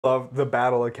love the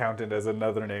battle accountant as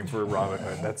another name for Robin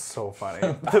Hood. That's so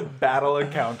funny. The battle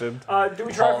accountant. Do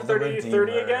we try Paul for the 30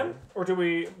 Redeemer. again? Or do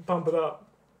we bump it up?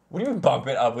 What do you mean bump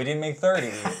it up? We didn't make 30.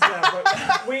 Yeah,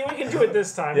 but we can do it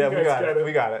this time. Yeah, You we guys got get it.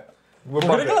 We got it. We're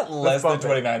gonna get less than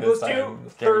 29 this Let's time. do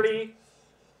 30.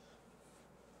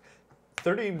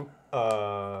 30.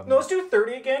 No, let's do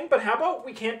 30 again, but how about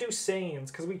we can't do sayings,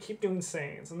 because we keep doing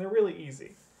sayings, and they're really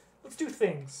easy. Let's do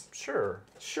things. Sure.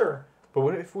 Sure. But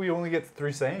what if we only get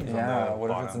 3 sayings Yeah, on the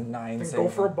what if it's bottom? 9 Then go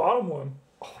for a bottom one.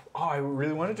 Oh, I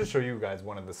really wanted to show you guys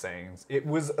one of the sayings. It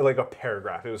was like a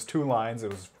paragraph. It was 2 lines.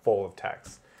 It was full of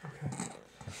text. Okay.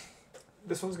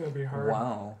 This one's going to be hard.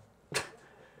 Wow.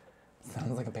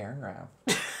 Sounds like a paragraph.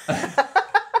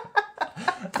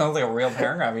 Sounds like a real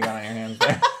paragraph you got on your hands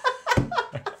there.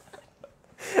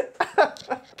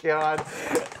 God.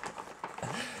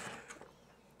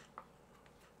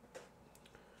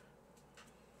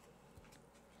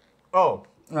 Oh,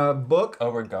 book.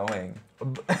 Oh, we're going.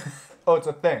 Oh, it's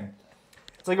a thing.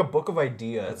 It's like a book of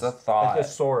ideas. It's a thought. A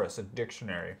thesaurus, a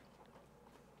dictionary,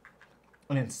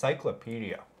 an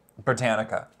encyclopedia,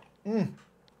 Britannica. the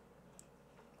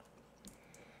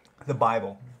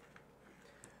Bible.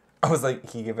 I was like,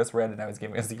 he gave us red and now he's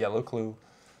giving us a yellow clue.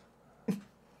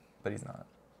 But he's not.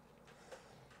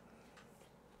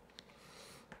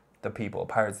 The People,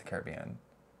 Pirates of the Caribbean.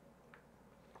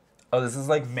 Oh, this is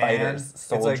like Man. fighters,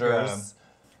 It's like, soldiers.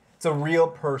 It's a real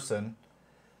person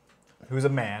who's a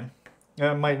man.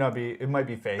 It might not be. It might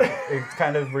be fake. It's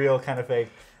kind of real, kind of fake,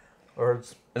 or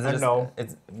it's, Is I it don't know.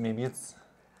 It's maybe it's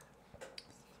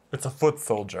a foot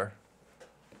soldier.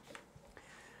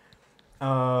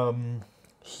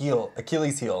 Heel,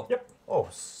 Achilles heel. Yep. Oh,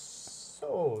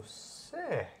 so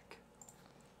sick.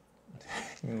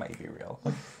 He might be real.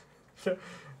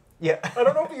 Yeah. I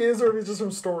don't know if he is or if he's just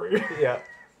from story. Yeah.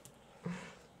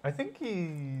 I think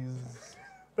he's.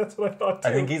 That's what I thought too.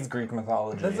 I think he's Greek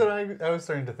mythology. That's what I was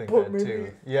starting to think But that maybe-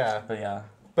 too. Yeah, But yeah.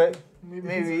 but Maybe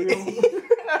maybe. he's real.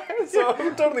 So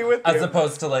I'm totally with you. As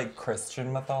opposed to like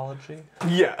Christian mythology.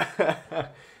 Yeah.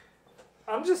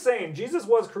 I'm just saying, Jesus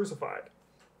was crucified.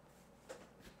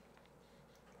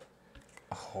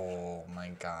 Oh my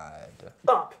god.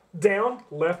 Up, down,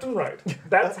 left, and right.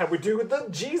 That's how we do the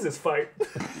Jesus fight.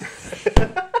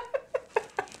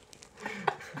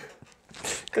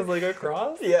 Cause like a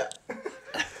cross? Yeah.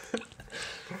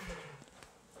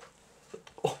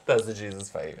 That was the Jesus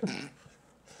fight. Let's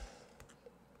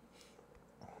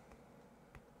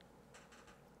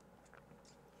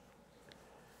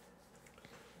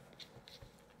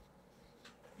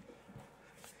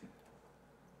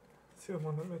see the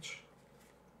one that Mitch.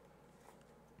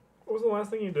 What was the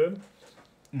last thing you did?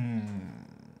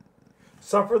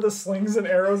 Suffer the slings and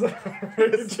arrows of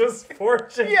outrageous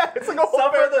fortune. Yeah, it's like a whole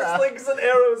Suffer the paragraph. slings and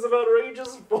arrows of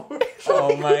outrageous fortune.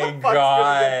 Oh my fuck's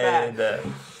gonna get god.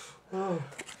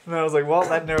 And I was like, well,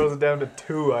 that narrows it down to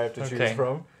 2 I have to choose Okay.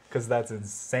 from. Because that's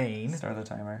insane. Start the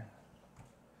timer.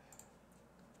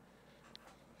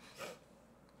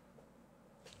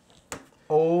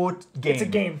 Oh, game. It's a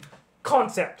game.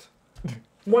 Concept.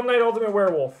 One Night Ultimate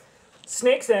Werewolf.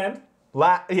 Snake's End.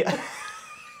 Yeah.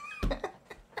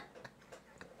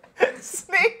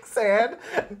 Snake sand.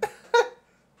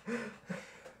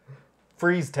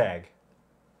 Freeze tag.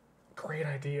 Great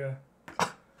idea.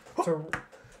 So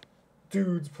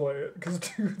dudes play it because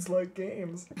dudes like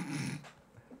games.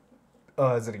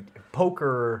 Is it a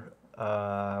poker?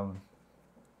 The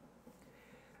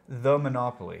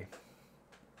Monopoly.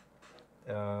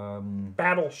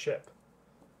 Battleship.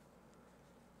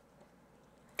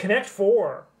 Connect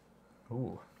 4.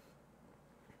 Ooh.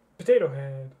 Potato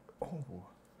Head. Oh.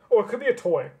 Oh, it could be a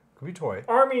toy. Could be toy.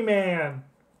 Army Man.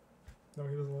 No,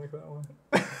 he doesn't like that one.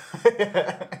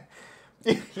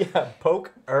 Yeah,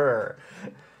 poker.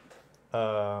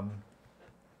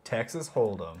 Texas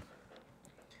Hold'em.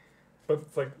 But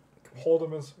it's like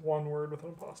Hold'em is one word with an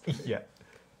apostrophe. Yeah.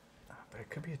 But it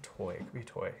could be a toy. It could be a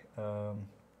toy. Oh,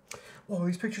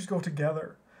 these pictures go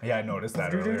together. Yeah, I noticed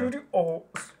that earlier. Oh.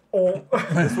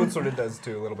 This one sort of does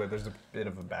too a little bit. There's a bit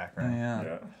of a background. Yeah.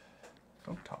 Yeah.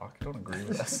 Don't talk. Don't agree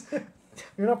with us.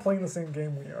 You're not playing the same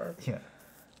game we are. Yeah.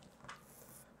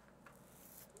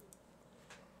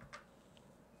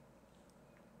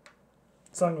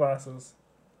 Sunglasses.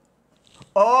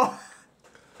 Oh!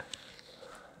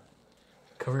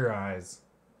 Cover your eyes.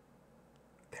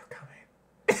 They're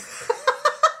coming.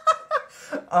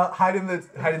 Hide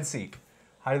and seek.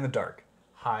 Hide in the dark.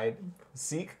 Hide,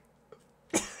 seek.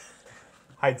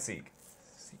 Hide, seek.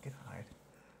 Seek and hide.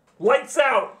 Lights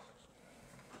out!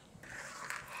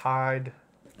 Hide.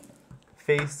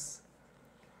 Face.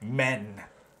 Men.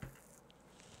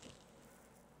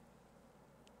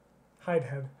 Hide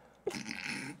head.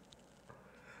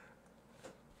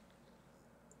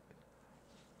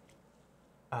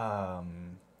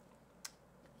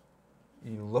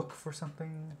 You look for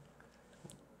something.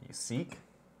 You seek.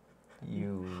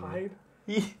 You Hide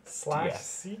Ye- slash yes.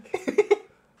 seek.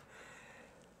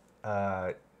 Something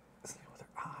with their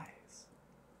eyes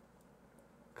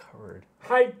covered.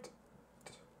 Hide.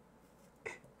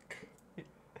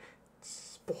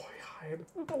 Boy, hide.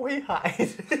 Boy hide.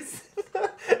 That's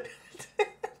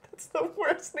the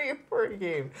worst name for a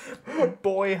game.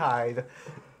 Boy hide.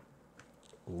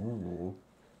 Ooh.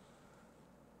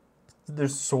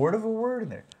 There's sort of a word in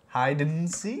there. Hide and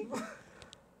seek.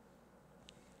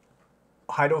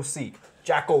 Hide o seek.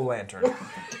 Jack o' lantern.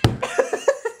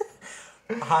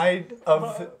 Hide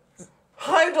of.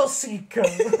 Hide or seek.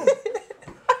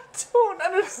 Don't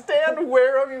understand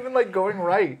where I'm even like going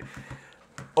right.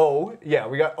 Oh, yeah,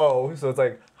 we got O, so it's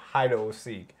like hide o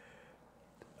seek.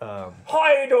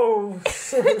 Hide or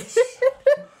search.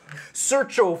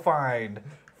 Search o find.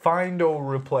 Find o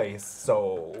replace.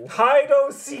 So Hide or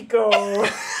seeko.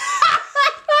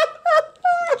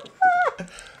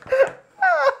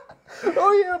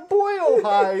 oh yeah, boy o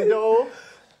hide o.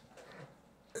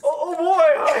 Oh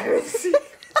boy, hide or seek.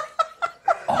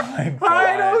 Oh my god.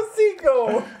 Hide or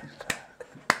seeko.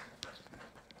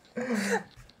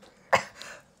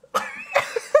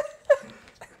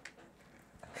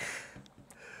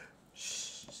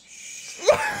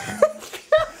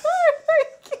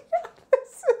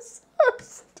 This is so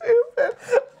stupid.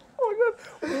 Oh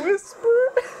my god.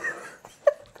 Whisper.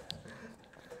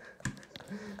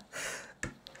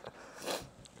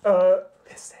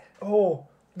 Oh,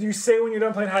 do you say when you're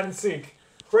done playing hide and seek?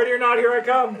 Ready or not, here I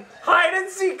come. Hide and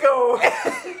seeko.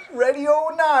 Ready o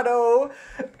not o.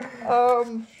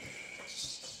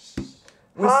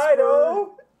 Hide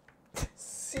o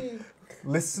seek.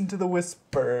 Listen to the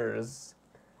whispers.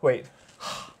 Wait.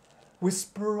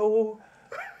 Whisper o.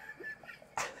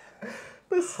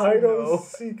 Hide o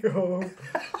seeko.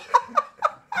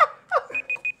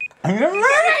 I'm gonna murder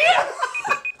you!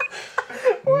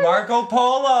 Marco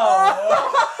Polo!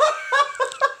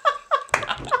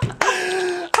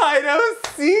 Hide o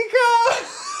seeko.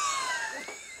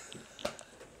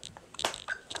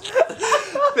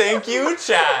 Thank you,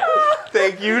 chat.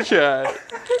 Thank you, chat.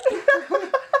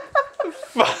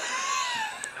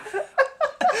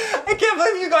 I can't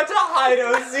believe you got to hide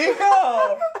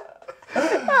Osiko.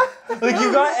 Like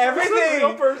you got everything.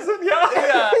 Real person,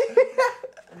 yeah.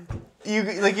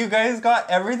 Yeah. You guys got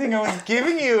everything I was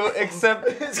giving you except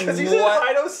It's because you said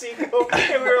hide o seeko,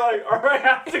 and we were like, all right, I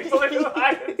have to click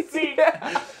hide and seek.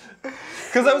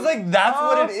 because I was like, that's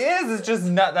what it is. It's just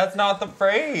not. That's not the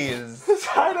phrase. It's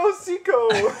hide o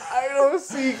seeko. Hide o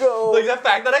seeko. Like the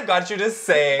fact that I got you to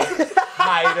say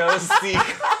hide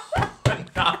Osiko,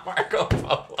 but not Marco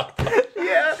Polo.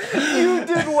 Yeah, you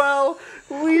did well.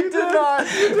 We did not.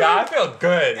 Yeah, I feel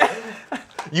good.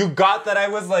 You got that I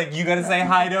was like, you gotta say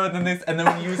hi to, and then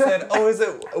when you said, oh, is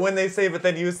it when they say, but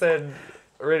then you said,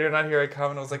 ready or not, here I come,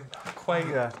 and I was like, not quite.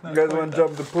 Yeah. not You guys quite want that. to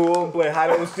jump the pool and play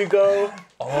hide o seeko?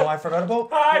 Oh, I forgot about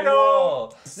I know.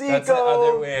 pool. That's the Seiko.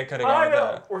 other way I could have I gone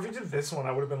know. with Or if you did this one,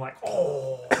 I would have been like,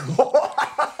 oh.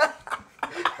 that.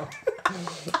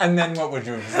 And then what would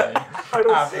you have said? Hide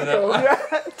o After seeko. that.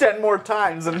 Yeah, 10 more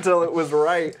times until it was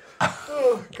right.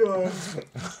 Oh, God.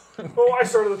 Oh, I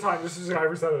started the time. This is how I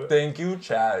reset it. Thank you,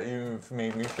 chat. You've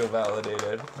made me feel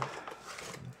validated.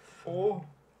 Oh.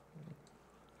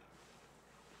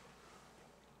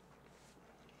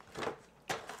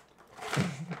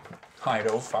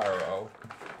 Hido Faro.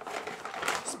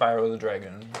 Spyro the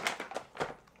Dragon.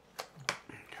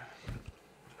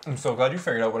 I'm so glad you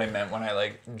figured out what I meant when I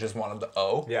like just wanted the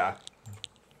O. Yeah.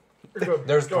 You're good.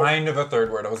 There's Go. kind of a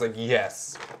third word. I was like,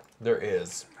 yes, there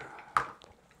is.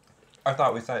 I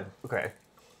thought we said, Okay.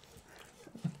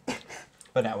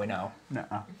 but now we know.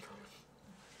 Nuh-uh.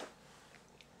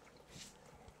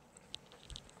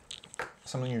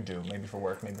 Something you do, maybe for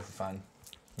work, maybe for fun,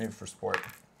 maybe for sport.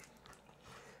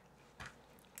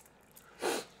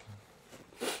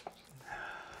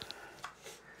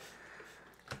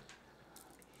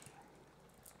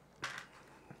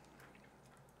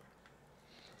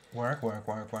 Work, work,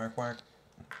 work, work, work.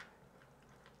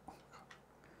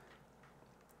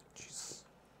 Jesus.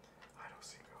 Hide o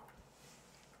seeko.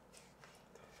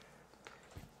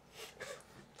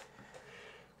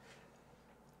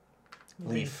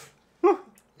 Leaf.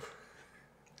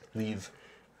 Leave.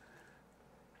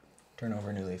 Turn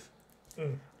over a new leaf.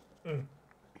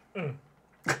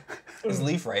 Is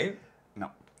leaf right?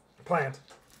 No. Plant.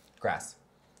 Grass.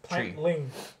 Tree.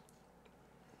 Plantling.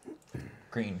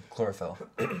 Green. Chlorophyll.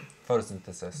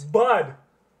 Photosynthesis. Bud.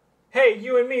 Hey,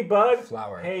 you and me, bud.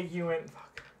 Flower. Hey, you and...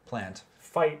 Fuck. Plant.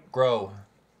 Fight. Grow.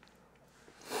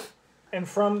 And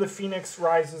from the phoenix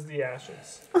rises the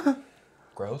ashes.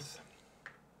 Growth.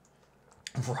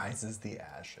 Rises the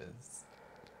ashes.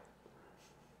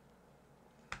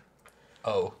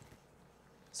 O.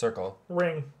 Circle.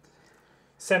 Ring.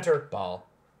 Center. Ball.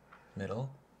 Middle.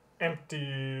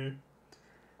 Empty.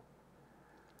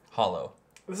 Hollow.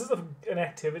 This is an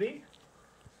activity?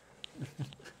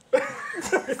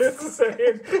 It's the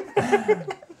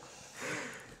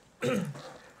same.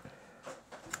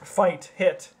 Fight.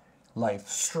 Hit. Life.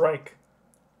 Strike.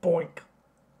 Boink.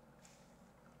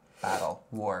 Battle.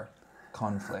 War.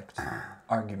 Conflict.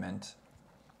 Argument.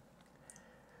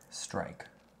 Strike.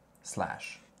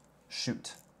 Slash.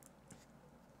 Shoot.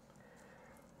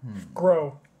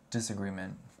 Grow.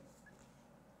 Disagreement.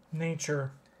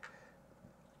 Nature.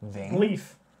 Vein.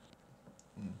 Leaf.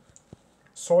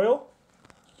 Soil.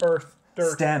 Earth.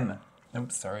 Dirt. Stem.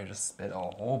 Oops, sorry, I just spit a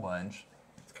whole bunch.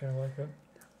 It's kind of like it.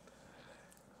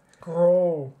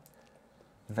 Grow.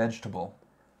 Vegetable.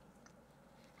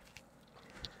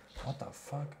 What the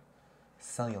fuck?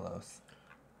 Cellulose.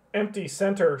 Empty.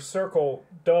 Center. Circle.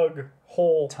 Dug.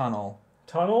 Hole. Tunnel.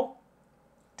 Tunnel.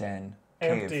 Den.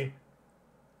 Cave. Empty.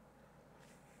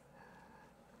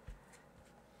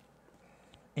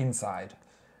 Inside.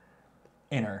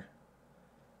 Inner.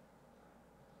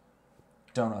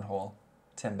 Donut hole.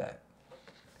 Timbet.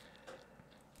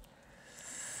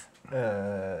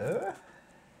 Row,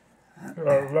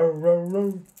 row,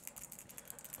 row.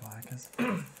 Black as fight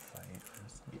or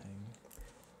something.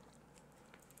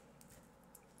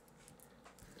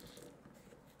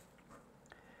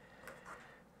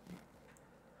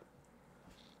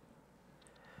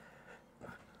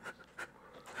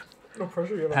 No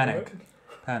pressure. You have Panic.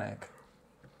 Panic.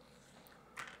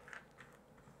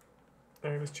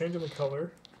 And it's changing the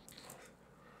color.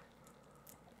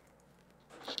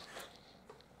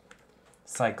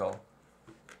 Cycle.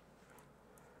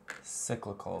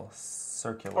 Cyclical.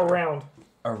 Circular. Around.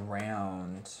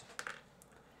 Around.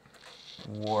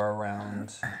 War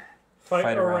around.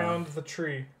 Fight around. around the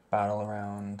tree. Battle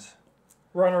around.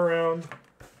 Run around.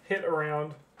 Hit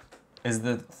around. Is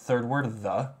the third word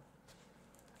the?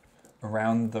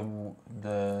 Around the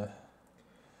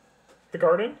The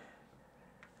garden.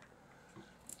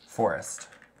 forest.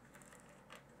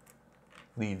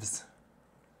 Leaves.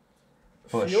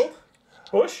 Bush. Field.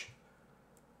 Bush.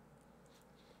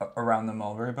 Around the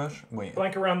mulberry bush? Wait.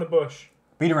 Blank around the bush.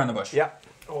 Beat around the bush. Yeah.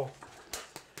 Oh.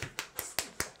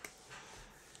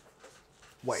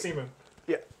 White. Seaman.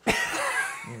 Yeah.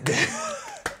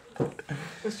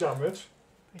 Nice job, Mitch.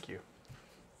 Thank you.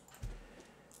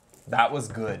 That was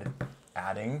good.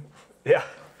 Adding. Yeah.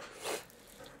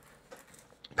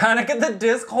 Panic at the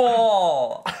disc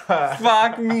hole!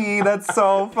 Fuck me, that's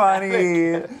so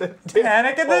funny.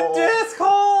 Panic at the disc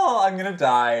hole! I'm gonna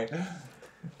die.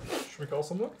 Should we call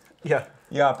someone? Yeah.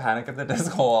 Yeah, Panic at the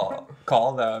disc hole.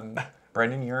 Call them.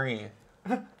 Brendan Urie.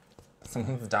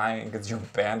 Someone's dying because your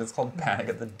band is called Panic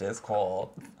at the Disc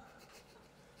Hole.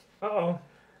 Uh-oh.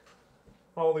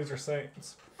 All these are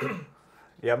saints.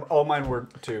 Yeah, all mine were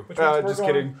too. Which ones were Just gone?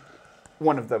 kidding.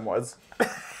 One of them was.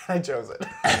 I chose it.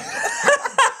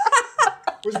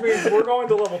 Which means we're going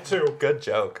to level 2. Good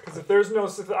joke. Because if there's no...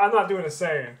 I'm not doing a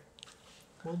saying.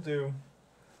 We'll do...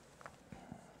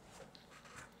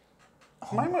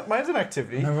 Mine's an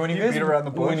activity. Remember when you guys beat around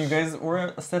the bush? When you guys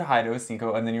said hi to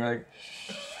Osiko and then you were like,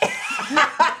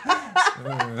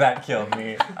 that killed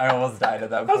me. I almost died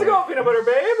at that point. How's it going, Peanut Butter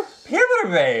Babe? Peanut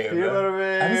Butter Babe. Peanut Butter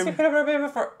Babe. I haven't seen Peanut Butter Babe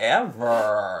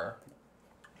forever.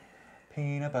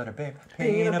 Peanut Butter Babe.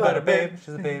 Peanut Butter Babe.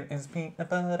 She's a babe. It's peanut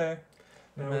butter.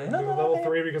 No, we're going to do level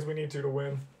 3 because we need to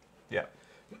win. Yeah.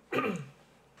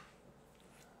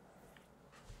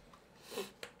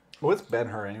 What's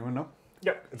Ben-Hur? Anyone know?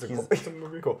 Yeah. It's a He's- cool. It's a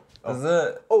movie. Cool. Is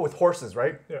it? Oh, with horses,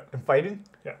 right? Yeah. And fighting?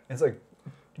 Yeah. It's like,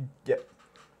 yeah.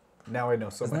 Now I know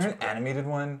so Isn't much. there an animated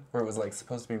one where it was like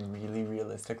supposed to be really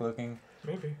realistic looking?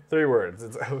 Maybe. 3 words.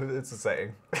 It's a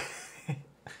saying.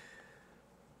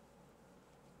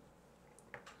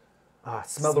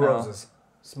 Smell the Smell. roses.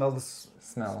 Smell the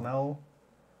Smell.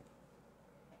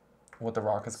 What the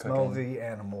Rock is cooking. Smell the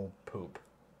animal poop.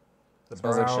 The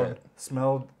Smells like brown. shit.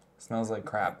 Smell. Smells like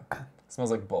crap.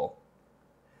 Smells like bull.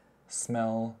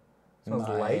 Smell. Smells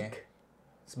my- like.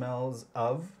 Smells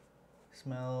of.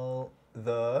 Smell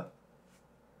the.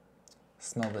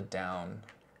 Smell the down.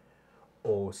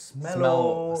 Oh,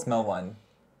 smell. Smell one.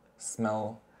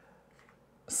 Smell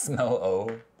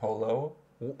O. Polo.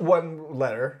 One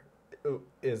letter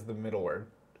is the middle word.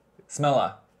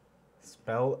 Smella.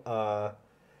 Smell.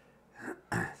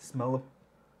 Smell.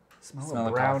 Smell a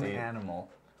of brown coffee. animal.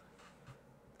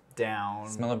 Down.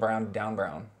 Smell of brown, down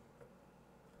brown.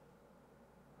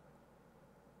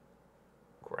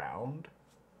 Ground.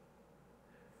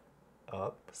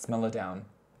 Up. Smell of down.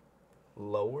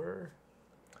 Lower.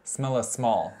 Smell of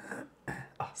small.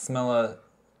 Smell of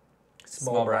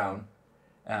small brown.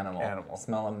 Animal. Animal.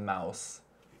 Smell of mouse.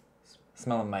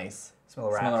 Smell of mice. Smell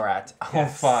a rat. Smell of rat.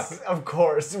 Yes. Oh fuck. Of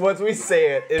course. Once we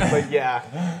say it, it's like, yeah,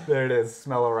 there it is.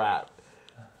 Smell a rat.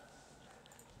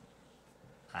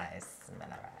 I smell a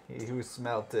rat. He who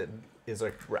smelt it is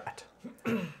a rat.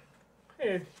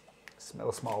 Hey, Smell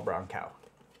a small brown cow.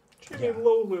 give me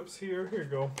low lips here. Here you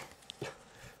go.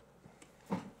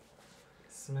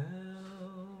 Smell.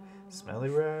 Smelly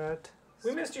rat.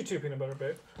 We missed you too, Peanut Butter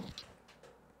Babe.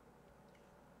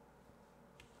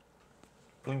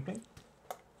 Blink, blink.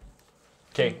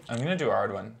 Okay, I'm gonna do a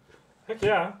hard one. Heck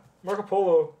yeah. Marco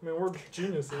Polo. I mean, we're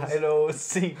geniuses. Hido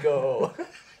Seiko.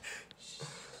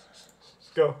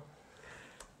 Go.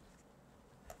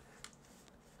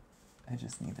 I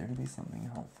just need there to be something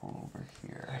helpful over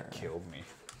here. That killed me.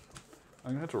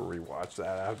 I'm gonna have to rewatch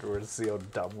that afterwards to see how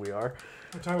dumb we are.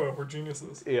 We're talking about we're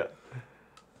geniuses. Yeah.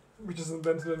 We just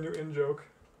invented a new in joke.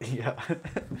 Yeah.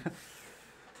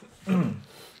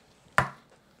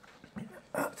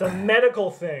 It's a medical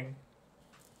thing.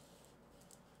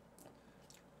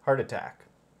 Heart attack.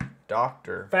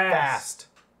 Doctor. Fast.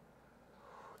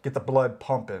 Get the blood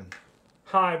pumping.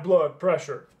 High blood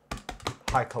pressure.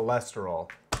 High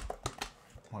cholesterol.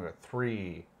 I got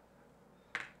 3,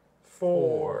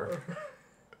 4.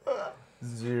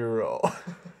 0.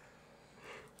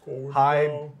 Going High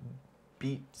down.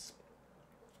 beats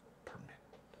per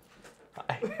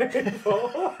minute.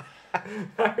 Oh,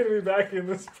 happy to be back in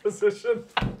this position.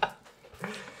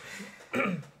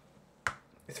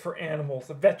 It's for animals.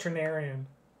 A veterinarian.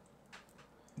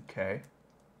 Okay.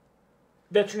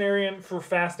 Veterinarian for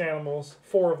fast animals.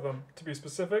 4 of them, to be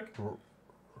specific.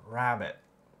 Rabbit.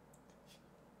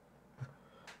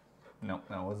 Nope,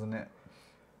 that wasn't it.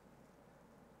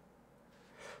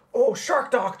 Oh,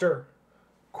 shark doctor.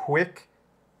 Quick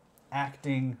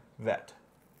acting vet.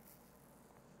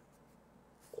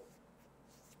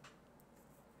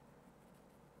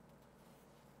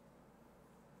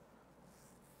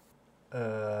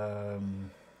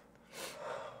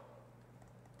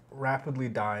 Rapidly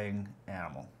dying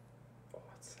animal. Oh,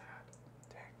 that's sad.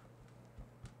 Dang.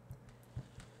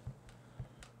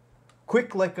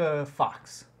 Quick like a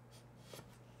fox.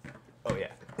 Oh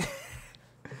yeah.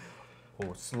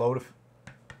 Oh, slow to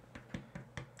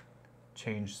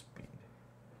change speed.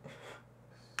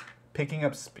 Picking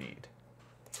up speed.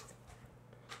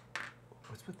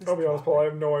 What's with this? I'll be honest, Paul, I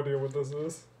have no idea what this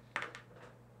is.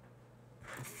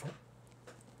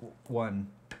 1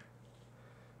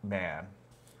 man.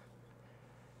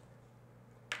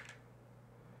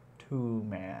 2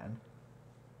 man.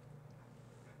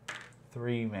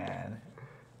 3 man.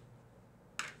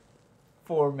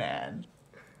 4 man.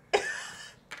 5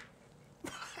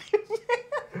 man.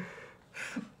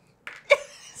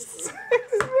 6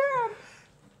 man.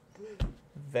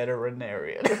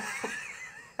 Veterinarian. 6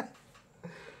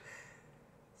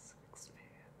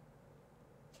 man.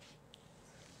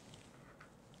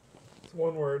 It's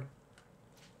 1 word.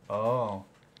 Oh.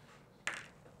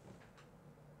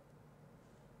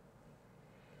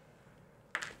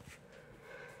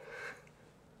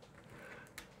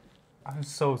 I'm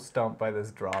so stumped by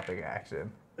this dropping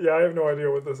action. Yeah, I have no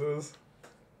idea what this is.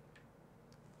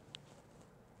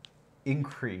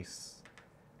 Increase.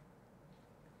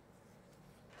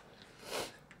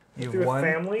 You Do have with 1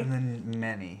 family? and then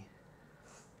many.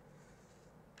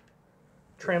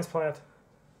 Transplant.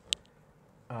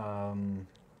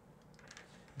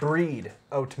 Breed.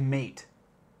 Oh, to mate.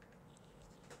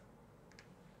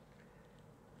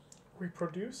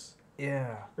 Reproduce?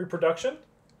 Yeah. Reproduction?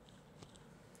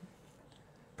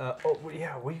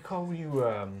 Yeah. What do you call when you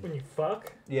When you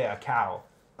fuck? Yeah, cow.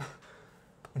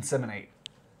 Inseminate.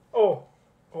 Oh.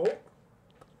 Oh.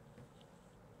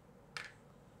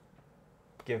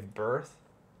 Give birth.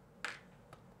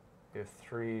 Give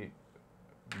 3.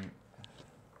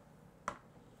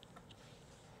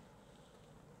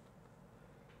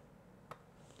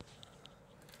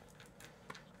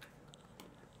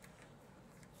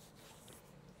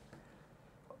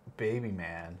 Baby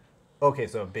man. Okay,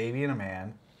 so a baby and a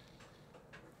man.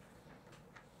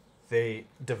 They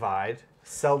divide.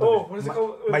 Cell Oh, division. what is it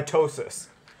called? Mitosis.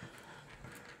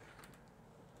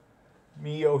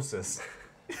 Meiosis.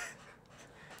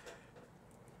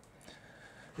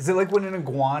 Is it like when an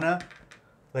iguana,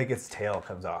 like its tail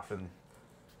comes off and...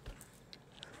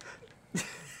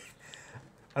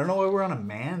 I don't know why we're on a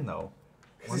man though.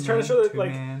 'Cause he's trying to show that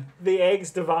like Two-man. the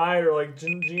eggs divide or like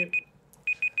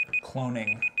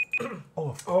Cloning. Oh,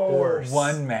 of course.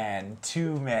 One man,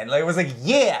 two man. Like it was like,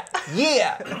 yeah.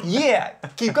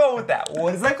 Keep going with that.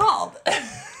 What is that called?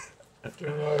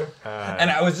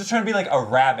 And I was just trying to be like a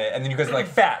rabbit, and then you guys are like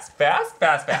fast,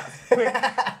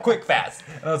 quick, fast.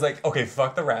 And I was like, okay,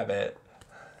 fuck the rabbit.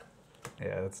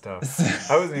 Yeah, that's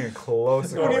tough. I wasn't even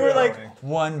close. to When you were like going.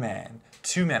 one man,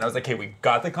 two man, I was like, okay, we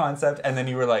got the concept, and then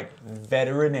you were like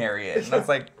veterinarian. And I was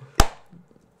like,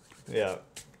 yeah.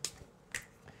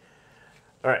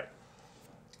 All right.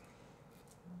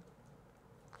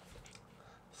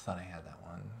 thought I had that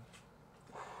one.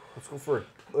 Let's go for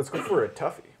a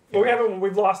toughie. Well, we haven't.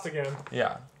 We've lost again.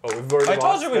 Yeah. Oh, we've already I told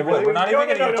lost you we would. everything? We're not even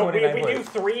getting no. 29 We do points.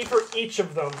 3 for each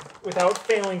of them without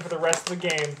failing for the rest of the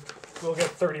game. We'll get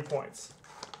 30 points.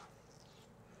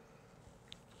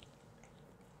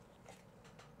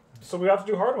 So we have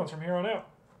to do hard ones from here on out.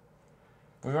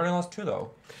 We've already lost 2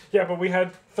 though. Yeah, but we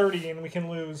had 30 and we can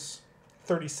lose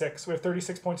 36. We have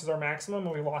 36 points as our maximum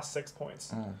and we lost 6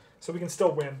 points. So we can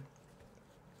still win.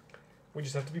 We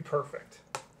just have to be perfect.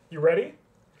 You ready?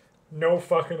 No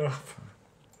fucking up.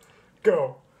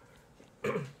 Go.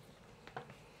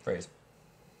 Phrase.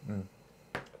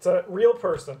 It's a real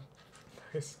person.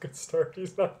 Nice, good start.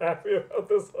 He's not happy about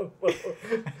this one.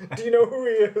 Do you know who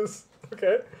he is?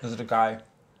 Okay. Is it a guy?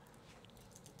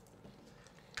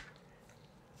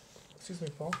 Excuse me,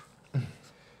 Paul.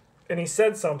 And he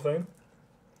said something.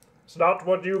 It's not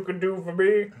what you can do for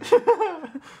me.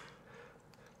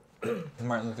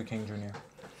 Martin Luther King Jr.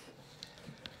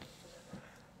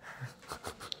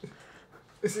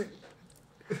 Is he?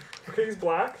 Okay, he's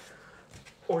black.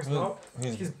 Oh, he's not.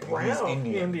 He's brown.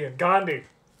 He's Indian. Gandhi.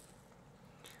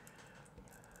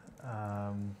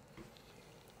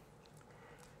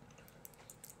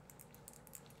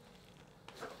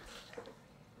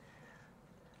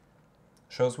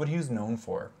 Shows what he was known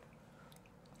for.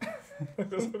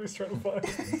 That's what he's trying to find.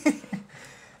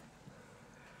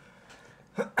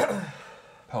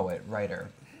 Poet, writer,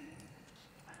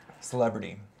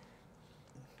 celebrity,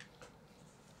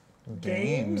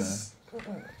 Games.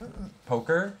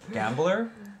 poker,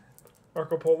 gambler,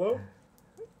 Marco Polo.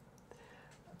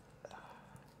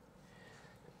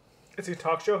 Is he a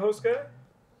talk show host guy?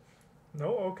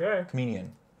 No? Okay.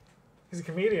 comedian, He's a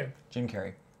comedian. Jim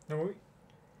Carrey. No,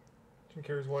 Jim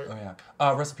Carrey's white. Oh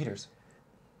yeah. Russell Peters.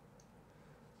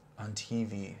 On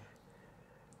TV.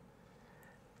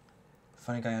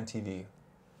 Funny guy on TV.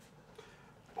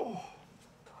 Oh.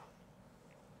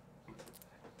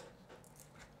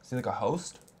 Is he like a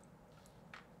host?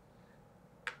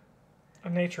 A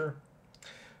nature.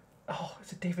 Oh,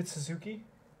 is it David Suzuki?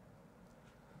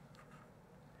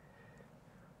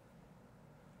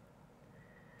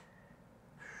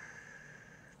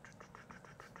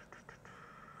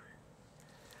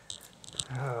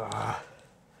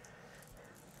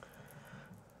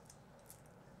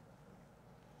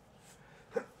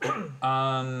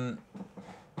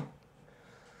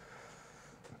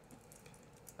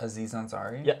 Aziz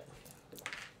Ansari? Yeah.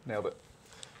 Nailed it.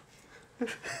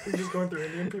 You're just going through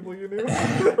Indian people you knew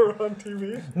that were on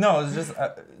TV? No, I was just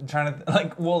trying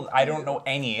to, I don't know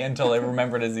any until I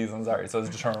remembered Aziz Ansari, so I was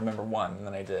just trying to remember one, and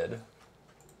then I did.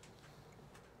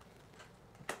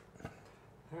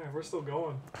 Alright, we're still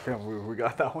going. Yeah, we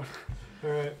got that one.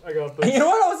 Alright, I got this. You know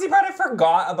what, honestly, Brad, I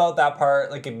forgot about that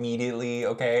part, immediately,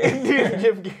 okay?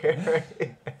 Jim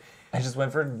Carrey. I just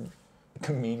went for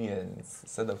comedians.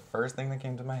 So the first thing that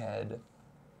came to my head,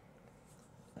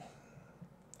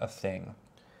 a thing.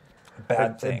 A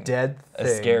bad thing. A dead thing. A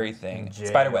scary thing. Jail.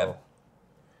 Spiderweb.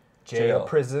 Jail.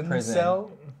 Prison.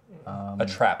 Cell. A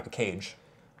trap. A cage.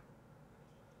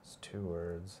 It's 2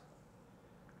 words.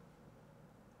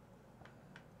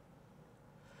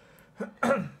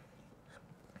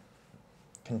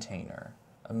 Container.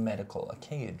 A medical. A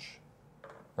cage.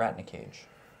 Rat in a cage.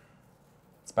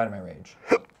 Spider-Man rage.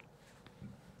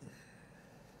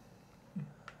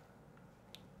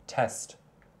 Test.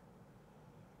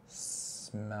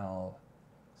 Smell.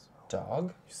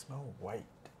 Dog? You smell white.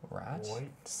 Rat?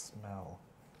 White smell.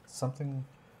 Something.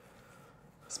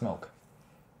 Smoke.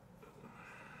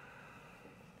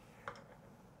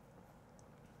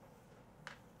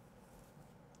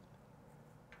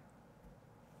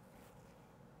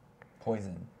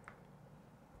 Poison.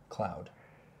 Cloud.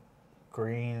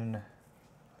 Green.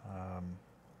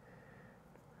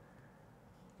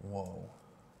 Whoa.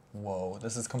 Whoa.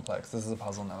 This is complex. This is a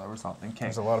puzzle now that we're solving. Okay.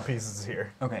 There's a lot of pieces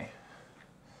here. Okay.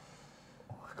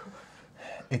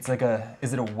 It's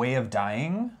is it a way of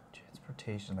dying?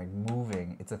 Transportation, like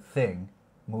moving. It's a thing.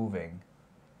 Moving.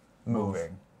 Move.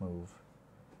 Moving. Move.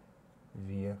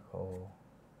 Vehicle.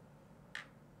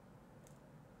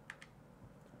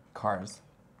 Cars.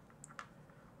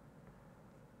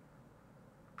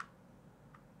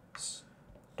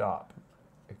 Stop.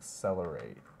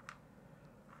 Accelerate.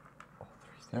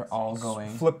 They're all going.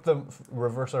 Flip them.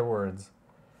 Reverse our words.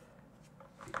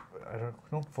 I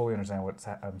don't fully understand what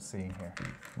I'm seeing here.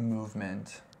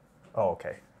 Movement. Oh,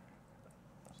 okay.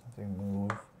 Something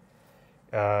move.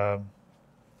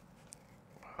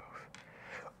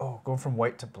 Going from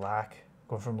white to black.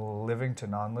 Going from living to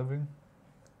non-living.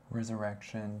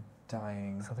 Resurrection.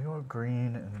 Dying. Something about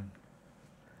green and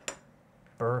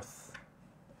birth.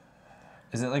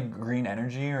 Is it like green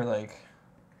energy or like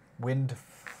Wind.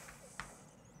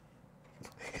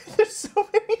 There's so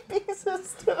many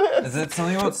pieces to this. is it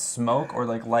something about smoke or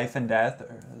like life and death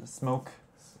or smoke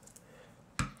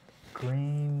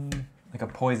Green. like a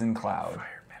poison cloud?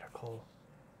 Fire medical.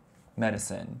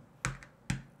 Medicine.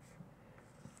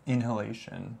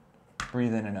 Inhalation.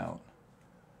 Breathe in and out.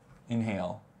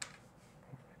 Inhale.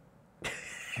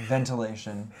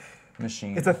 Ventilation.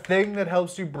 Machine. It's a thing that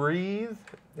helps you breathe.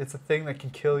 It's a thing that can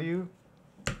kill you.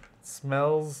 It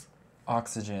smells.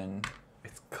 Oxygen.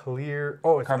 It's clear.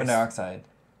 Oh, it's Carbon dioxide.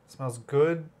 smells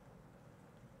good.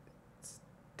 It's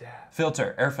death.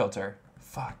 Filter. Air filter.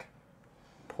 Fuck.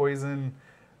 Poison.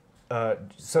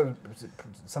 So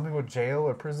something with jail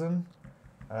or prison.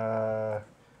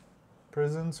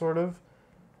 Prison, sort of.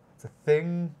 It's a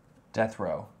thing. Death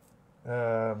row.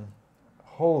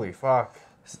 Holy fuck.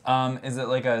 Is it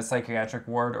like a psychiatric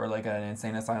ward or like an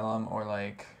insane asylum or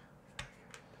like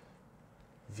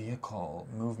vehicle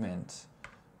movement?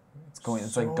 It's going.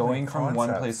 It's So like going many from one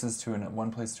concepts.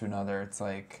 one place to another. It's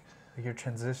like You're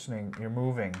transitioning. You're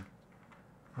moving.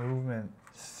 Movement.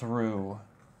 through,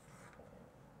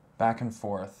 back and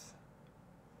forth.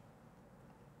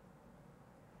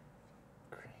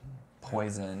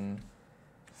 Poison,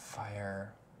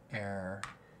 fire, air.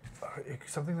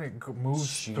 Something that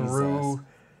moves Jesus. through,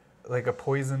 like a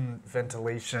poison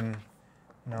ventilation.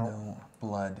 No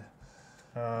blood.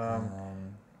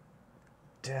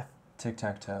 Death. Tic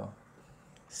tac toe.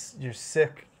 You're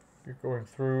sick. You're going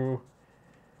through.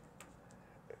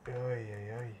 Oy,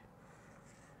 oy, oy.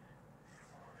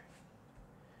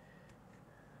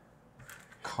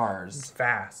 Cars.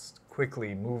 Fast,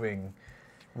 quickly moving.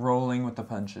 Rolling with the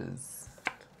punches.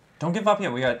 Don't give up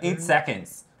yet. We got 8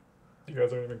 seconds. You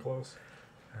guys aren't even close.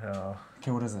 Oh,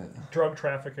 Okay, what is it? Drug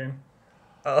trafficking.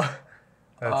 that's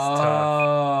tough.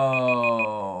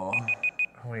 Oh.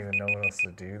 I don't even know what else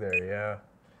to do there. Yeah.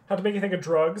 How to make you think of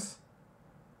drugs?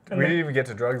 And We then- didn't even get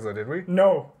to drugs though, did we?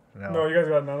 No. No. No, you guys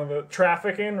got none of it.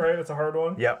 Trafficking, right? It's a hard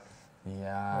one. Yep.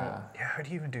 Yeah. Yeah. How do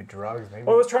you even do drugs? Maybe.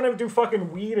 Well, I was trying to do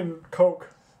fucking weed and coke.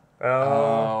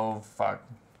 Oh, fuck.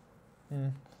 Yeah,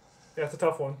 it's a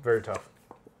tough one. Very tough.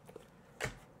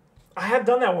 I had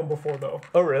done that one before, though.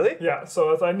 Oh, really? Yeah,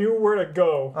 so I knew where to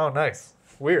go. Oh, nice.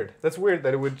 Weird. That's weird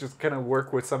that it would just kind of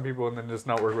work with some people and then just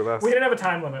not work with us. We didn't have a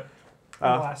time limit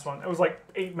on Oh. the last one. It was like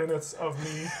 8 minutes of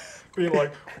me being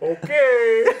like,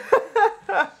 okay.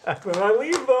 Then I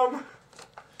leave them.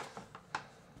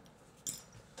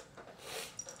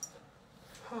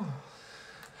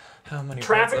 How many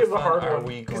Traffic rounds is of the fun hard are one,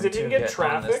 we 'cause going if you to get get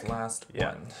on this traffic- last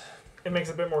Yeah. one? It makes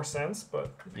a bit more sense,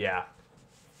 but Yeah.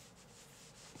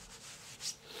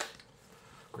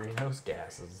 Greenhouse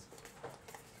gases.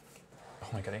 Oh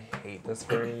my god, I hate this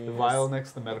phrase. The vial next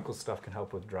to the medical stuff can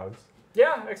help with drugs.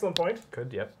 yeah, excellent point.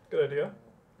 Could, yep. Good idea.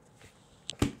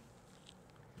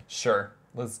 Sure,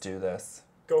 let's do this.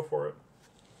 Go for it.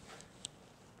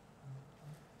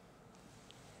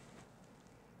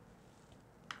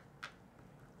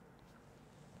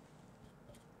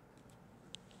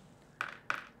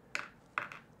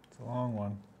 It's a long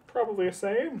one. Probably the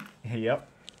same. Yep.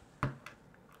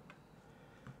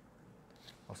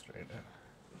 I'll straighten it.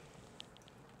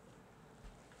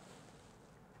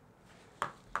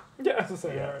 Yeah, it's the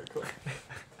same. Yeah. All right, cool.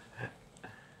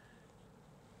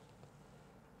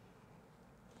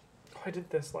 Oh, I did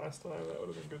this last time. That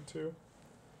would have been good too.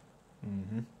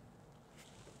 Mm-hmm.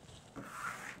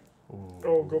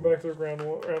 Oh, go back to round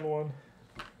one.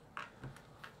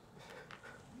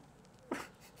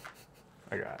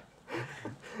 I got it.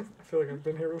 I feel like I've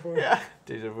been here before. Yeah.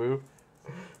 Deja vu.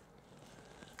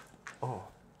 Oh.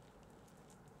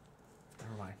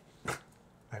 Never mind.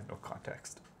 I have no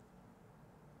context.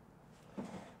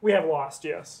 We have lost,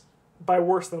 yes. By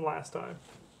worse than last time.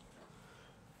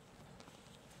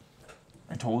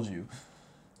 I told you.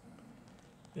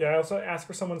 Yeah, I also asked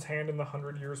for someone's hand in the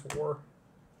 100 Years' War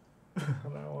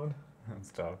on that one. That's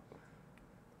tough.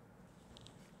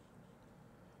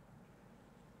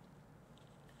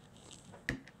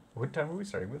 What time are we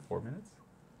starting with? 4 minutes?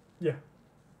 Yeah.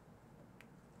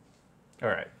 All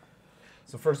right.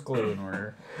 So first clue, and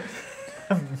we're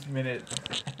a minute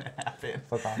and a half in.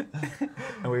 Fuck off.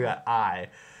 And we got I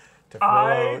to fill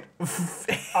I-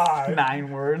 out I.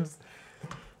 9 words.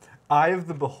 Eye of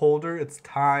the beholder, it's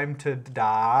time to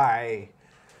die.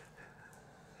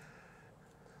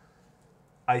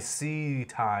 I see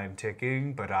time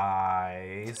ticking, but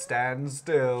I stand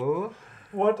still.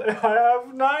 What? I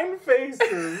have 9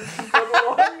 faces,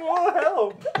 but one will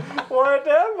help. What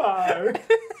am I?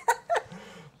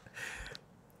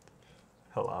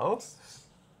 Hello?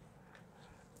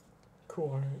 Cool.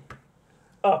 All right.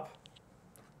 Up.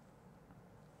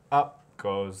 Up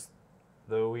goes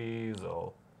the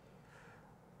weasel.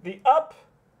 The up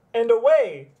and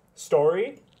away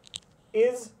story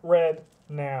is read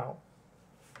now.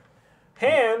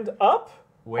 Hand up,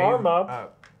 Wave arm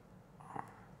up,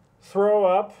 throw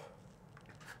up,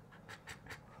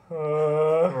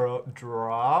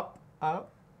 drop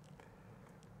up.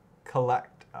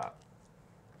 Collect up.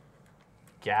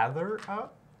 Gather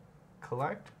up.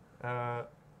 Collect.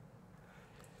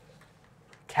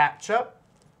 Catch up.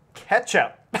 Catch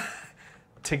up.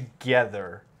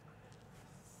 Together.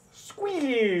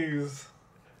 squeeze.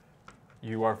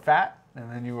 You are fat,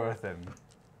 and then you are thin.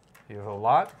 You have a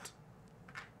lot.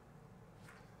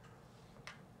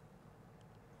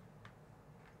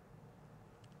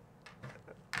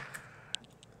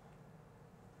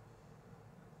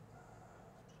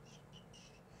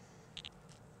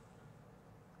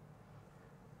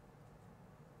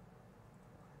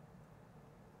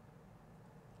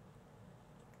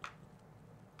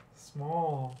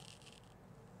 Small.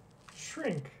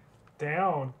 Shrink.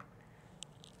 Down.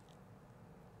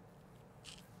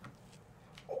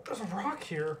 Oh, there's a rock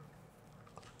here.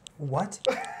 What?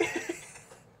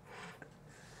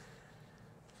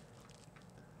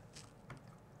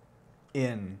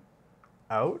 In.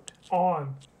 Out.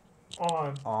 On.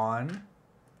 On.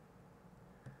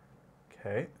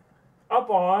 Okay. Up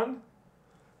on.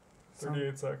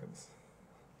 38 seconds.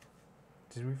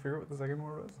 Did we figure out what the second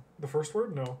word was? The first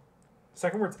word? No.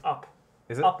 Second word's up.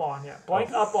 Is it? Up on, yeah.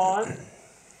 Blank up on.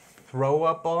 Throw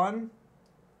up on.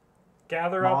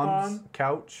 Gather up Mom's on.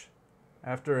 couch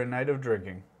after a night of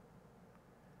drinking.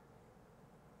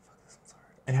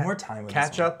 Any more time with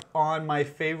Catch this one? up on my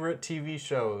favorite TV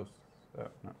shows.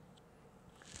 No.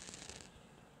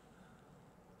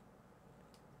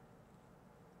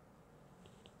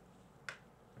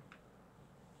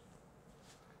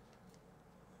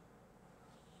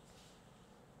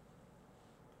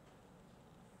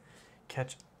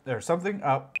 There's something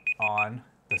up on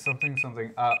the something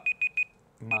up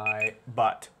my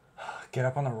butt. Get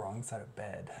up on the wrong side of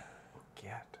bed.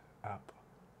 Get up.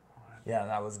 Yeah,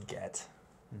 that was get.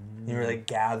 You were like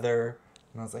gather,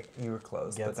 and I was like, you were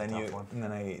close, Get's but a then tough one.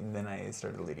 then I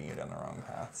started leading you down the wrong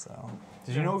path. So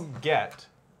Did you know get,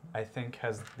 I think,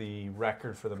 has the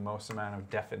record for the most amount of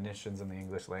definitions in the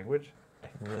English language? I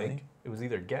Really? think it was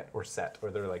either get or set, or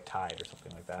they're like tied or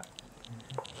something like that.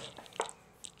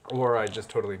 Or I just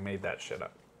totally made that shit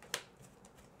up.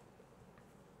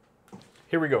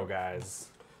 Here we go, guys.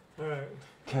 Alright.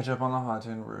 catch up on the hot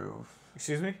tin roof.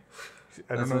 Excuse me?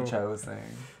 I That's don't know. what Chad was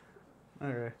saying.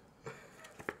 Okay.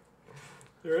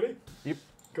 You ready? Yep.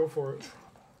 Go for it.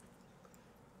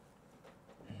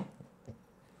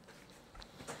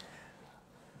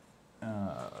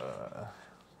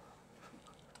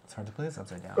 It's hard to play this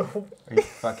upside down. Are you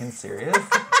fucking serious?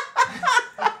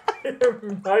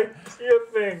 It might be a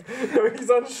thing. No, he's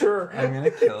unsure. I'm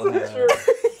gonna kill him. Unsure.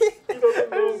 He doesn't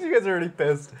know. You guys are already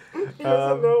pissed. He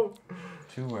doesn't know.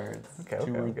 2 words. Okay,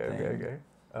 Two word thing.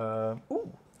 okay.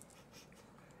 Ooh.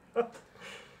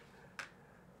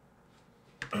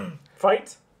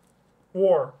 Fight.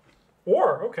 War.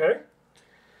 War, okay.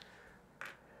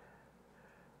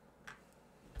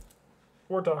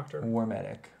 War doctor. War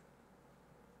medic.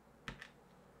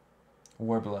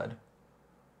 War blood.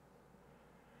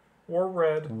 War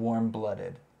red. Warm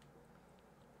blooded.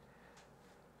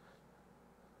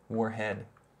 Warhead.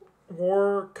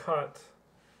 War cut.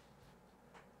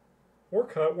 War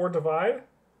cut. War divide.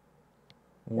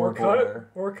 War cut. border.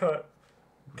 War cut.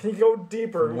 Can you go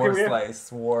deeper? War Okay, we have-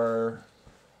 slice. War.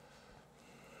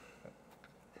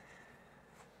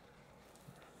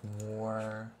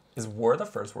 War. Is war the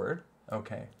first word?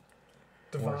 Okay.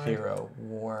 War divide. hero.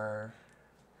 War.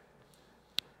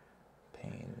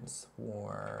 Pains.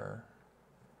 War.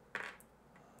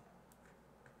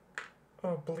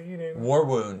 Oh, bleeding. War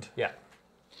wound. Yeah.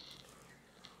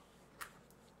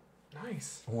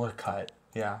 Nice. War cut.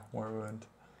 Yeah, war wound.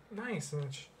 Nice,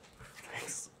 Mitch.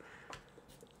 Thanks.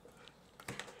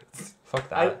 Fuck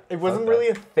that. It wasn't Fuck really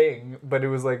that. a thing, but it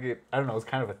was like, I don't know, it was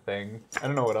kind of a thing. I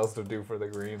don't know what else to do for the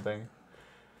green thing.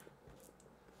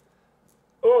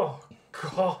 Oh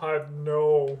God,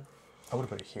 no. I would have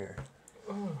put it here.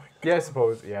 Oh my God. Yeah, I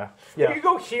suppose. Yeah. You Yeah. could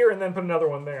go here and then put another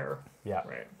one there. Yeah.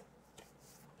 Right.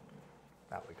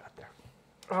 That we got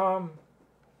there.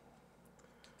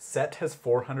 Set has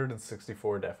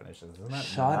 464 definitions. Isn't that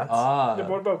Shut nuts? up. Yeah,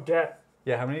 what about get?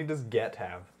 Yeah. How many does get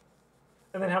have?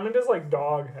 And then how many does like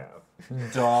dog have?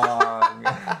 Dog.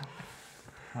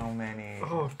 How many?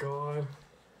 Oh God.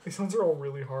 These ones are all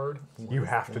really hard. You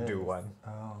have to do one,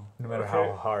 Oh. no matter Okay.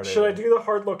 how hard. Should I it is. do the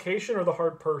hard location or the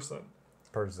hard person?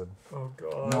 Person? Oh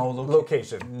God. No,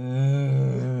 Location.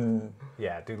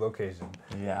 Yeah, do location.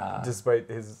 Yeah. Despite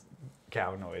his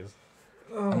cow noise.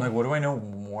 I'm like, what do I know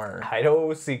more?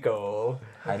 Hido Seco.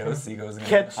 Hido Seago's gonna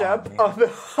Ketchup haunt me. on the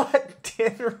hot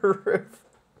tin roof.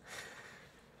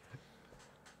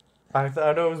 I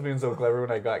thought I was being so clever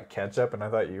when I got ketchup, and I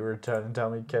thought you were trying to tell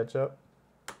me ketchup.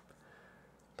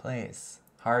 Place.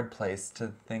 Hard place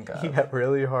to think of. Yeah,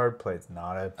 really hard place,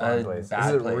 not a fun A place. Is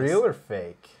bad it place. real or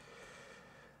fake?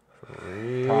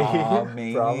 Maybe.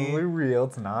 Probably real.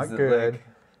 It's not Is it good. like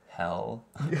hell?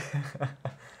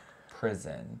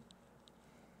 Prison.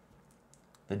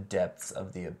 The depths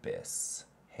of the abyss.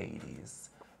 Hades.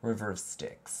 River of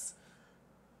Styx.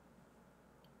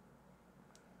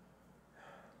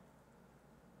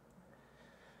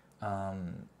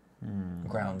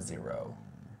 Ground Zero.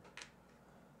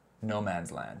 No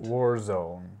Man's Land. War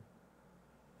zone.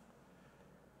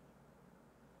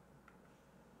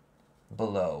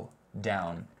 Below.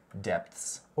 Down.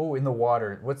 Depths. Oh, in the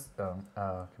water. What's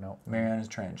no? Mariana's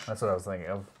Trench. That's what I was thinking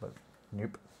of, but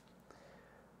nope.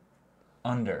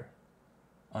 Under.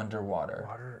 Underwater.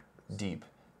 Water. Deep.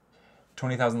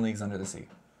 20,000 Leagues Under the Sea.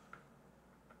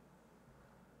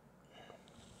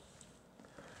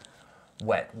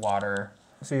 Wet. Water.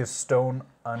 So you have stone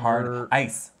under Hard.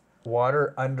 Ice.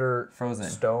 water under Frozen.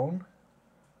 stone.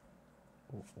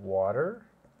 Water.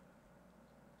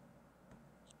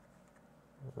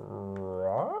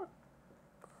 Rock.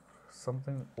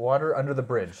 Something. Water under the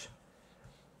bridge.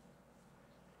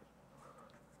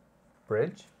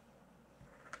 Bridge.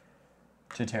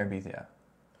 To Terabithia.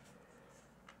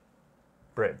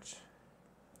 Bridge.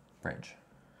 Bridge.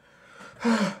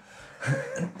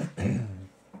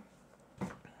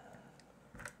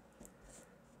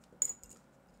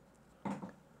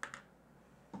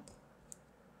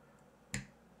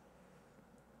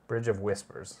 Bridge of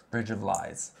whispers. Bridge of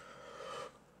Lies.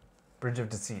 Bridge of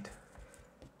deceit.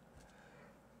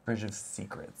 Bridge of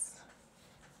Secrets.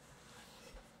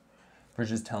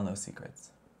 Bridges tell no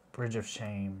secrets. Bridge of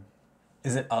shame.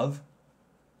 Is it of?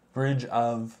 Bridge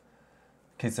of.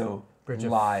 Okay, so Bridge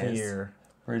lies. of fear.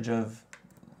 Bridge of.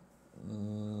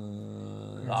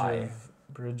 Bridge Lie. of.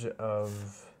 Bridge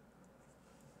of.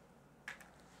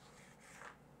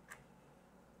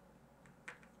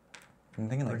 I'm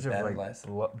thinking like Bridge of bed like. lies.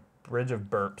 Bridge of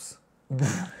burps.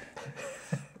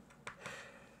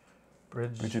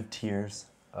 Bridge Bridge of tears.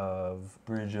 of.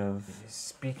 Bridge of.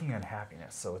 Speaking of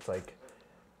happiness, so it's like.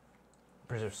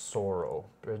 Bridge of sorrow.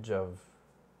 Bridge of.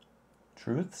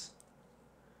 Truths.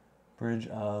 Bridge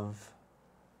of.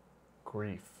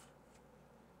 Grief.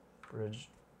 Bridge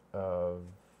of.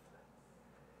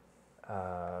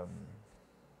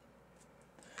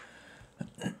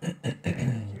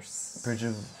 Bridge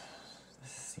of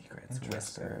secrets. Interesting.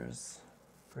 Whispers.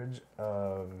 Bridge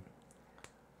of.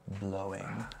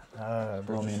 Blowing. Bridge,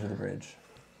 Blow me into the bridge.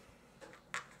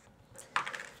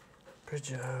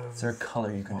 Bridge of. Is there a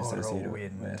color you can associate it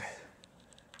Morrowind. with?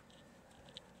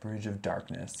 Bridge of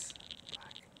darkness.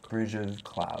 Bridge of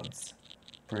clouds.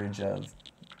 Bridge of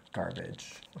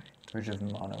garbage. Bridge of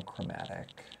monochromatic.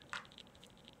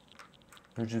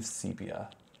 Bridge of sepia.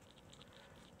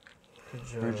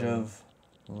 Bridge of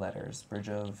letters. Bridge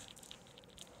of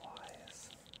lies.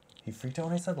 He freaked out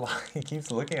when I said lies. He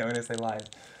keeps looking at me when I say lies.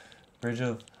 Bridge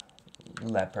of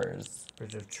lepers.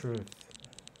 Bridge of truth.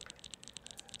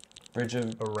 Bridge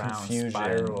of Around. confusion.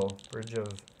 Spiral. Bridge of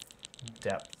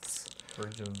depths.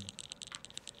 Bridge of.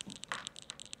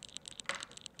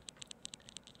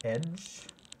 Edge.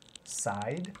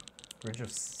 Side. Bridge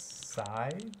of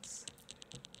sides.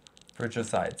 Bridge of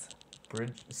sides.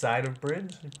 Bridge. Side of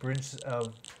bridge. Bridge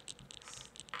of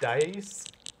dice.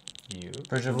 You.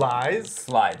 Bridge of lies.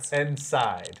 Slides. And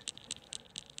side.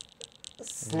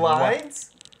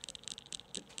 Slides?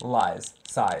 Lies.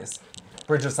 Size.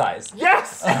 Bridge of size.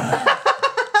 Yes!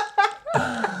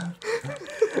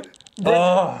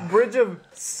 Oh. Bridge of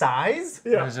size?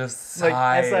 Yeah. Bridge of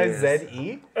size. Like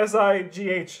S-I-Z-E?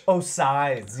 SIGH. Oh,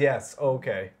 size. Yes.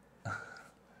 Okay.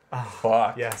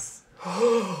 Fuck. Yes.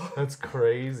 That's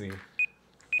crazy.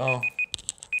 Oh.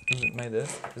 Is it my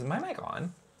this? Is my mic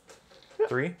on?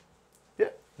 3? Yeah.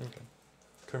 Okay.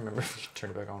 Couldn't remember if you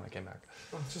turned it back on when I came back.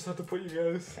 I just have to put you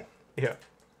guys. Yeah.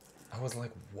 I was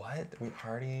like, what? We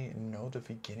already know the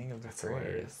beginning of the phrase.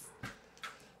 hilarious.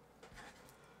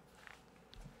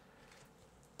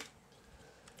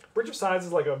 Bridge of Sighs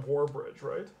is like a war bridge,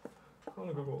 right? I'm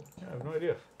gonna Google. Yeah, I have no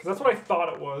idea. Because that's what I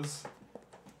thought it was.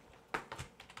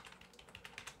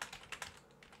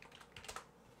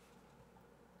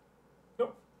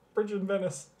 Nope. Bridge in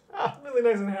Venice. Ah, really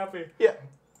nice and happy. Yeah.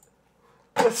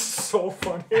 That's so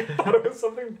funny. I thought it was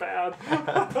something bad.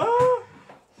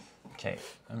 Okay,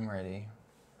 I'm ready.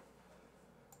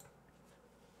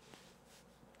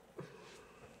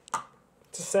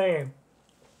 It's a saying.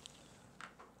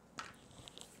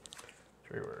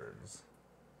 3 words.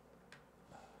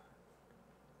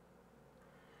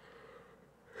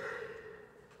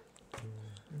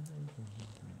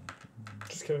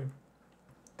 Just kidding.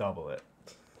 Double it.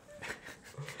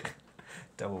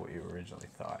 Double what you originally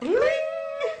thought.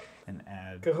 And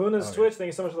add. Kahuna's okay. Twitch, thank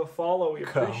you so much for the follow. We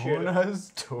appreciate it.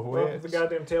 Kahuna's Welcome to the Twitch.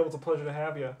 goddamn table. It's a pleasure to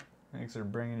have you. Thanks for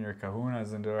bringing your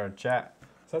kahunas into our chat.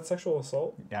 Is that sexual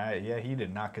assault? Yeah, he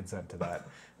did not consent to that.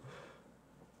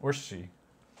 Where's she?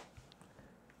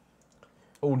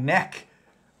 Oh, neck.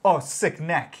 Oh, sick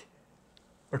neck.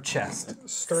 Or chest.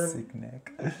 Stern. Sick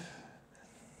neck.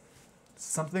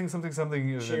 Something. is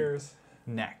a Cheers.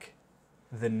 Neck.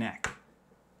 The neck.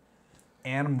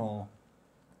 Animal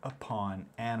upon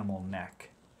animal neck.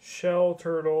 Shell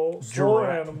turtle. Slow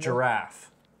animal.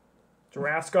 Giraffe.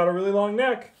 Giraffe's got a really long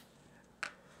neck.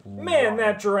 Man,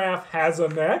 that giraffe has a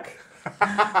neck.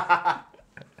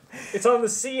 It's on the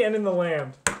sea and in the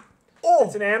land. Oh,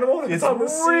 It's an animal and it's on the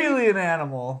sea. really an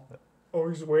animal. Oh,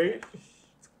 he's wait.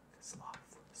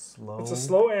 Slow. It's a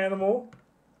slow animal.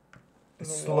 in the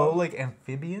Slow water. like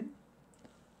amphibian?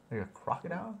 Like a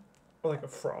crocodile? Or like a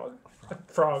frog.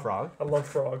 Frog. Frog? I love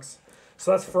frogs.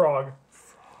 So that's frog.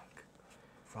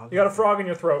 Frog. You got a frog in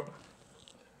your throat.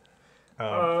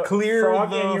 Clear frog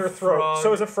the in your throat. frog.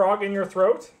 So is a frog in your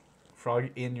throat? Frog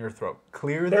in your throat.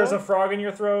 Clear There's the... a frog in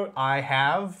your throat. I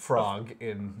have frog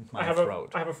in my I have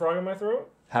throat. I have a frog in my throat.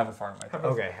 Have a frog in my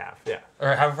throat. Okay, half. Yeah.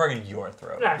 Or have a frog in your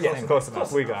throat. Yeah, Yeah, close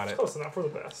enough. We got it. Close enough. We're the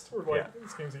best. We're like, Yeah.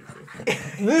 this game's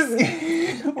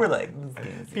easy. We're like, this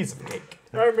game's Piece of cake.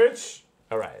 All right, Mitch.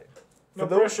 All right. No For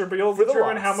the- pressure, but you'll for the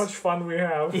determine loss. how much fun we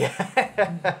have.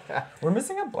 We're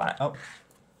missing a black. Oh,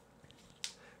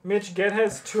 Mitch, Get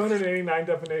has 289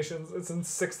 definitions. It's in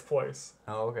 6th place.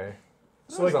 Oh, okay.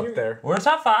 So So it was like up you- there. we're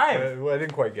top 5. Well, I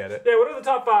didn't quite get it. Yeah, what are the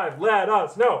top 5? Let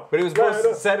us know. But it was Let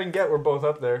both us- set and get were both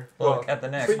up there. Look at the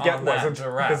neck but get on that wasn't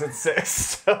giraffe. because it's 6,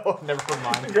 so never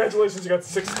mind. Congratulations, you got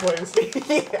 6th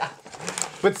place. Yeah.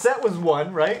 But set was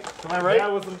 1, right? Am I right?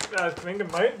 Yeah, I think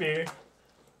it might be.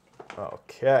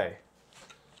 Okay.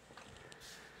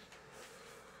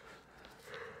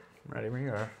 Ready we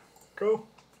are. Go.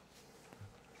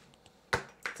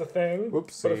 It's a thing.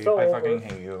 Whoopsie. But it fell I over. fucking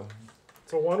hate you.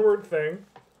 It's a one-word thing.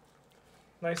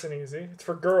 Nice and easy. It's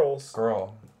for girls.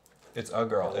 Girl. It's a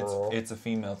girl. Girl. It's a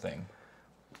female thing.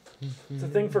 It's a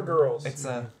thing for girls. It's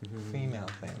a female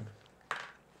thing.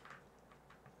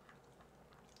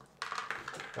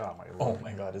 Oh my Oh lord.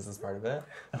 my god, is this part of it?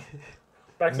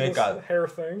 Back to this makeup. hair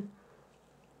thing.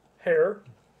 Hair.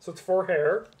 So it's for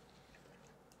hair.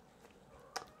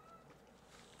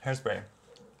 Hairspray.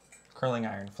 Curling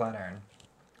iron. Flat iron.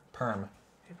 Perm.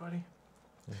 Hey, buddy.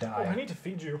 Oh, I Dye. need to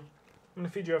feed you. I'm gonna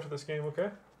feed you after this game, okay?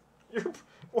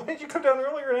 Why did you come down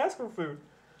earlier and ask for food?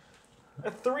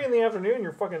 At 3 in the afternoon,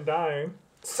 you're fucking dying.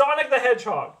 Sonic the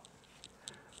Hedgehog.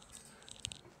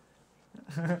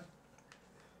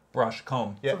 Brush.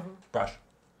 Comb. Yeah. Brush.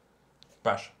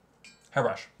 Brush.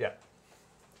 Hairbrush. Yeah.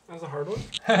 That was a hard one.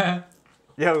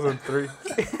 Yeah, it was a 3.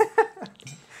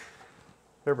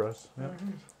 Hairbrush. Yeah.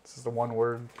 It's just a 1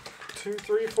 word. 2,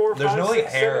 3, 4, There's 5, no like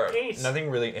 6, hair. 7, 8. Nothing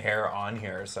really hair on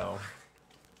here, so.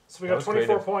 So we That got was 24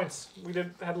 creative. points. We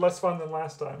had less fun than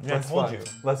last time. Yeah, I Less told fun. you.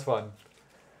 Less fun.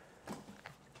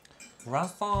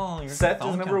 Russell, you're Set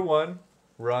is number 1.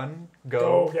 Run, go,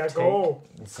 Go, yeah, take, go.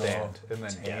 stand, and then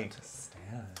Take. hit.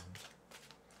 Stand.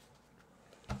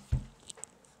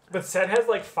 But Set has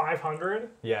like 500.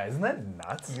 Yeah, isn't that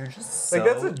nuts? You're just Like,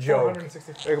 that's a joke.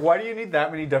 460. Like, why do you need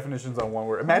that many definitions on 1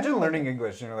 word? Imagine learning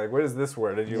English and you're like, what is this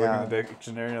word? And you look in the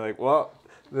dictionary and you're like, well,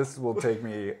 this will take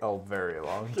me a very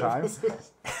long time.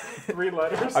 3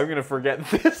 letters. I'm going to forget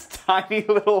this tiny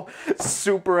little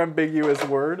super ambiguous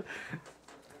word.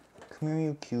 Come here,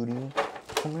 you cutie.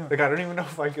 Come here. Like, I don't even know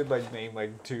if I could, like, name,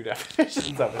 like, 2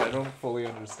 definitions of it. I don't fully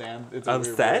understand. It's a Of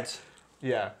weird set? word.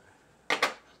 Yeah.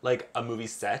 Like a movie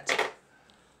set?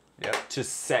 Yep. To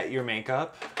set your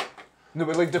makeup? No,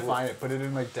 but, like, define it. Put it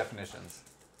in, like, definitions.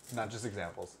 Not just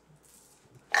examples.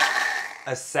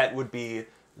 A set would be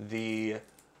the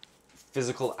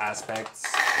physical aspects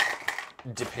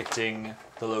depicting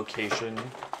the location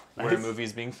where a Nice. movie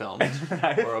is being filmed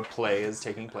or a play is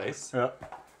taking place. Yeah.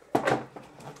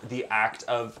 The act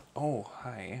of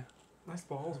hi. Nice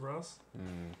balls, Russ.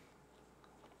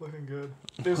 Looking good.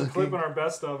 There's a clip in our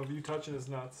best of you touching his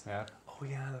nuts. Yeah. Oh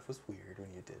yeah, that was weird when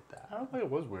you did that. I don't think it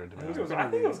was weird to I me.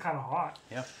 think it was kind of hot.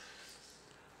 Yeah.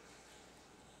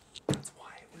 That's why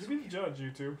it was You be the judge,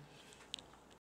 YouTube.